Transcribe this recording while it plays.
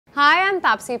Hi, I'm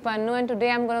Taapsee Pannu and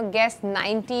today I'm going to guess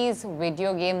 90s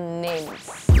video game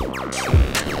names.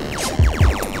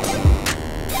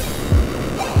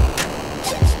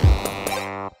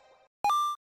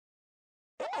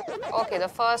 Okay, the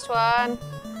first one,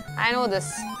 I know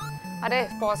this. Arey,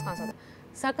 pause kahan se hota hai?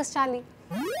 Circus Charlie.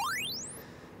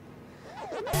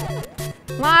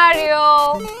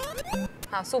 Mario.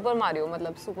 हाँ, Super Mario,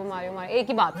 मतलब Super Mario एक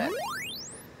ही बात है.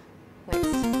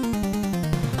 Next.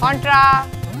 Contra.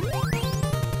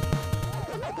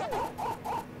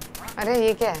 अरे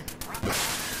ये क्या है?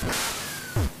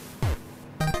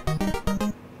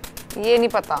 ये नहीं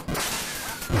पता.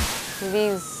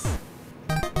 These.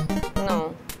 No.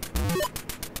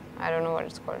 I don't know what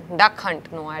it's called. Duck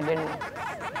Hunt. No, I didn't know.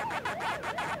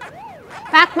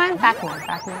 Pac-Man.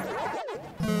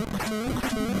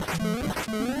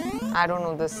 I don't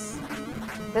know this.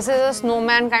 This is a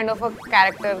snowman kind of a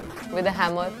character with a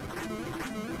hammer.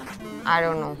 I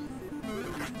don't know.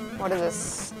 What is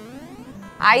this?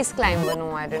 Ice climber.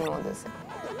 No, I didn't know this.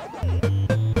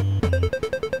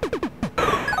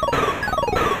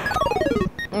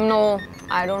 No,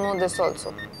 I don't know this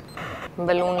also.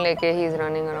 Balloon leke he is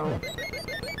running around.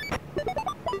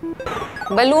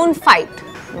 Balloon fight.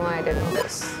 No, I didn't know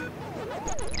this.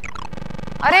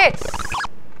 अरे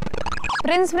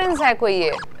Prince है कोई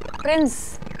ये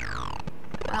Prince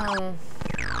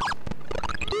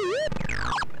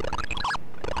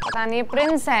पता नहीं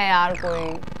Prince है यार कोई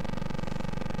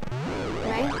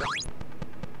नहीं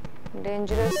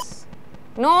डेंजरस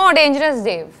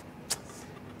डेव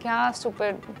क्या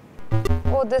stupid.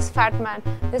 Oh, this fat man.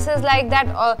 This is like that.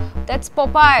 That's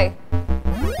Popeye.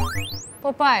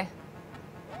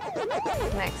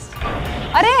 Next.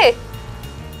 Arey!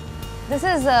 This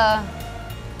is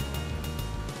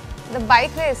the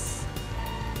bike race.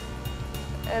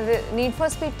 Need for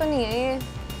Speed तो नहीं है ये.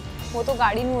 वो तो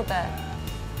गाड़ी में होता है.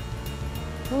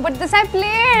 But this I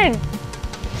played.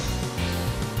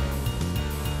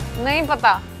 नहीं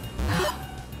पता.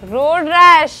 Road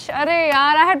Rash. अरे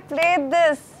यार, I had played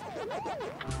this.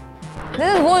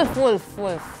 This is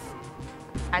Wolf.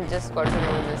 I just got to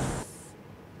know this.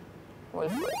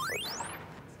 Wolf.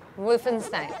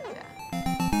 Wolfenstein. Yeah.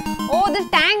 Oh, this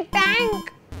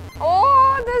tank.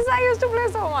 Oh, this I used to play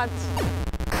so much.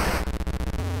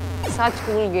 Such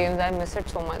cool games. I miss it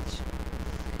so much.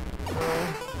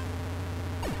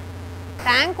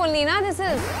 Tank only, na? This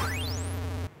is.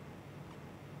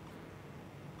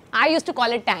 I used to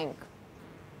call it tank.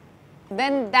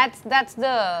 Then that's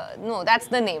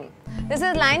the name. This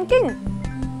is Lion King.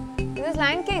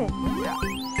 Yeah.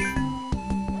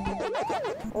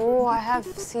 Oh, I have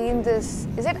seen this.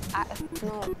 Is it?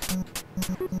 No.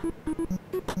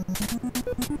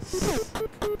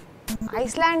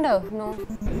 Icelander? No,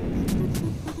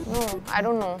 I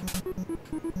don't know.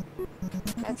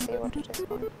 Let's see what it is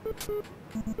called.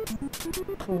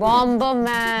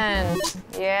 Bomberman.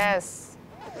 Yes.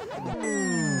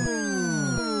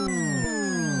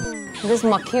 This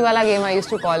Makhi wala game I used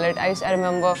to call it. I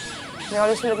remember. They all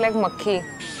used to look like Makhi.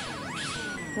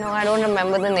 No, I don't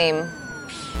remember the name.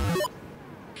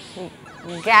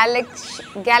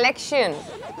 Galaxian.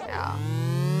 Yeah.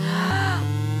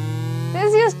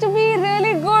 This used to be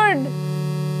really good.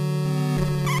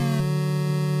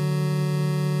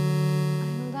 I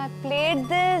know that I played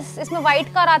this. इसमें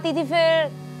white car आती थी फिर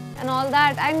and all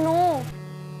that. I know.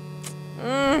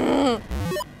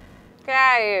 क्या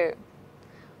है ये?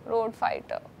 Road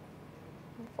Fighter.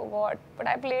 Forgot, but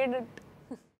I played it.